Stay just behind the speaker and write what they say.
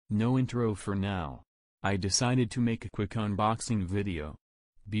No intro for now. I decided to make a quick unboxing video.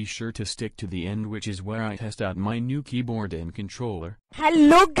 Be sure to stick to the end, which is where I test out my new keyboard and controller.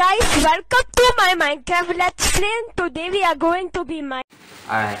 Hello guys, welcome to my Minecraft Let's Play. Today we are going to be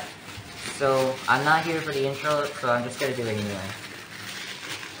Alright, so I'm not here for the intro, so I'm just gonna do it anyway.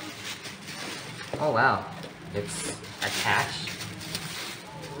 Oh wow, it's attached.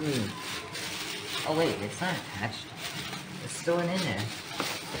 Oh wait, it's not attached. It's still in there.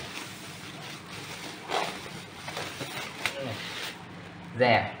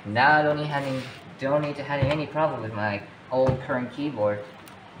 There. Now I don't need to have any problem with my old current keyboard.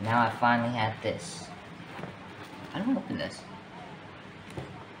 Now I finally have this. I don't open this.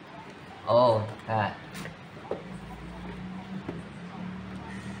 Oh, that.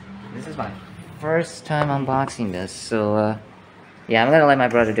 This is my first time unboxing this, so yeah, I'm gonna let my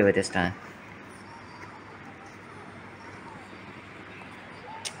brother do it this time.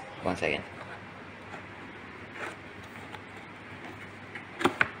 1 second.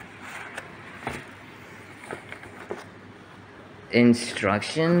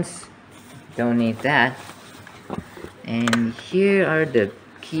 Instructions, don't need that. And here are the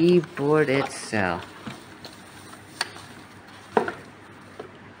keyboard itself.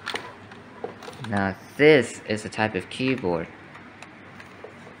 Now this is a type of keyboard.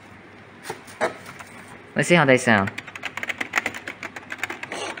 Let's see how they sound.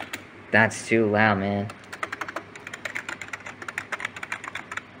 That's too loud, man.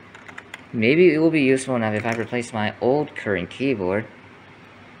 Maybe it will be useful enough if I replace my old current keyboard.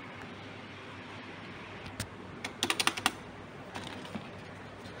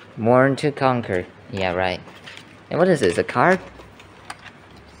 Born to conquer. Yeah, right. And what is this? A card?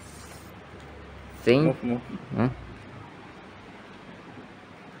 Thing? Huh?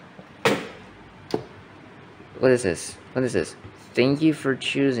 What is this? What is this? Thank you for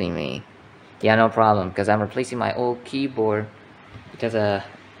choosing me. Yeah, no problem, because I'm replacing my old keyboard because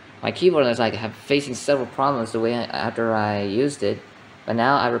my keyboard is like facing several problems the way after I used it, but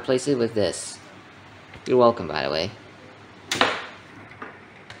now I replace it with this. You're welcome, by the way.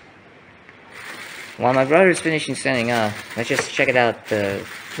 While my brother is finishing setting up, let's just check it out.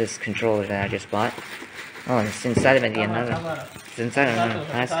 This controller that I just bought. Oh, and it's inside of another. It's inside of another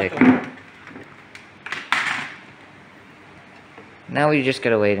plastic. Now we just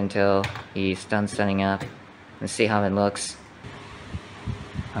gotta wait until he's done setting up and see how it looks.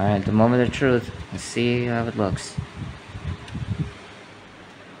 Alright, the moment of truth. Let's see how it looks.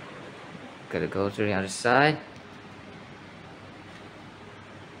 Gotta go through the other side.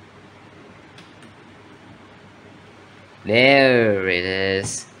 There it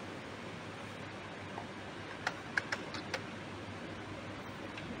is.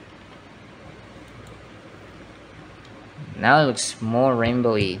 Now it looks more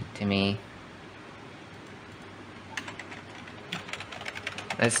rainbowy to me.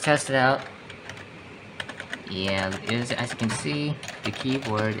 Let's test it out. Yeah, as you can see, the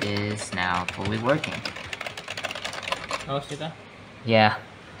keyboard is now fully working. Oh, kita? Yeah.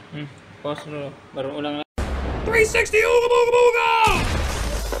 Pause dulu, baru ulang lagi. 360 ooga booga booga!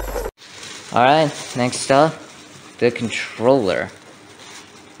 Alright, next up, the controller.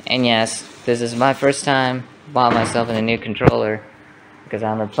 And yes, this is my first time bought myself a new controller because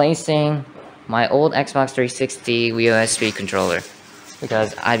I'm replacing my old Xbox 360 USB controller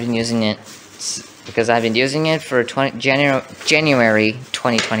because I've been using it for January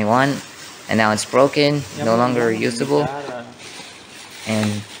 2021, and now it's broken, no longer usable,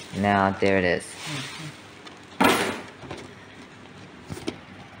 and now there it is.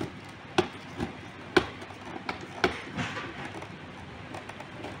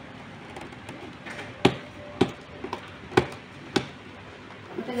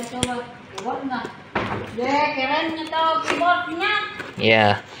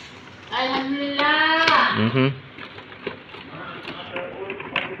 Yeah. Alhamdulillah.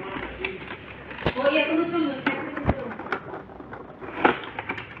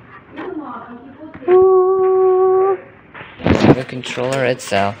 The controller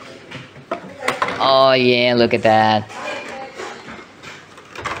itself. Oh yeah, look at that.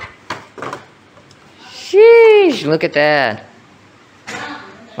 Sheesh, look at that.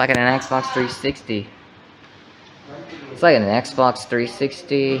 Like an Xbox 360. It's like an Xbox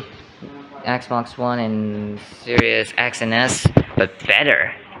 360, Xbox One, and Series X and S, but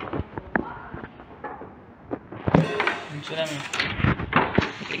better.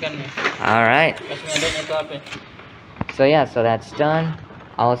 Alright. So yeah, so that's done.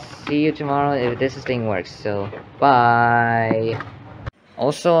 I'll see you tomorrow if this thing works. So, bye.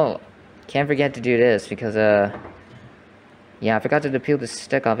 Also, can't forget to do this because Yeah, I forgot to peel the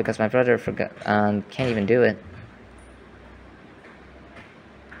stick off because my brother forgot can't even do it.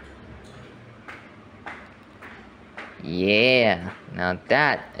 Yeah, now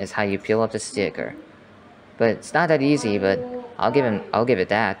that is how you peel off the sticker. But it's not that easy, but I'll give it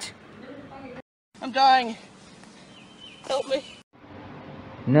that. I'm dying. Help me.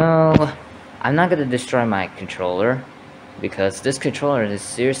 No, I'm not gonna destroy my controller, because this controller has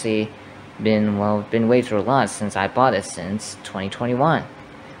seriously been way through a lot since I bought it since 2021.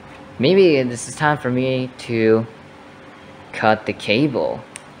 Maybe this is time for me to cut the cable.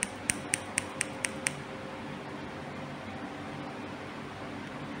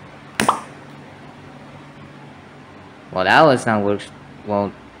 Well, that was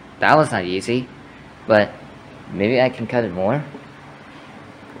not easy, but maybe I can cut it more.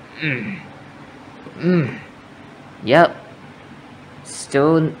 Yep.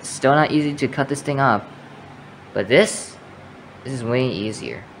 Still not easy to cut this thing up, but this is way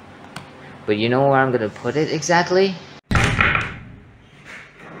easier. But you know where I'm gonna put it exactly?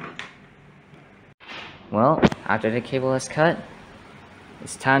 Well, after the cable is cut,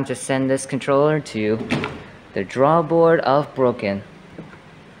 it's time to send this controller to the drawboard of broken.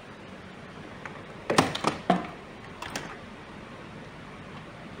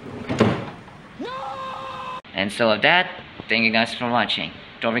 And so with that, thank you guys for watching.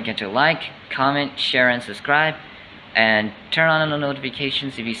 Don't forget to like, comment, share, and subscribe. And turn on the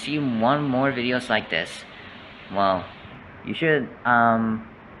notifications if you see one more videos like this. Well, you should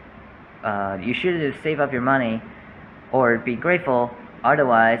save up your money or be grateful.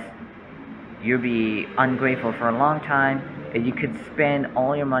 Otherwise, you'll be ungrateful for a long time. And you could spend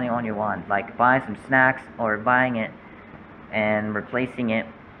all your money on you want, like buy some snacks or buying it and replacing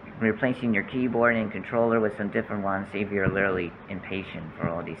your keyboard and controller with some different ones if you're literally impatient for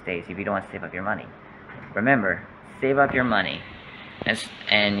all these days, if you don't want to save up your money. Remember, save up your money.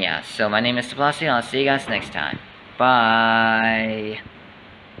 And yeah, so my name is Sebastian. I'll see you guys next time. Bye.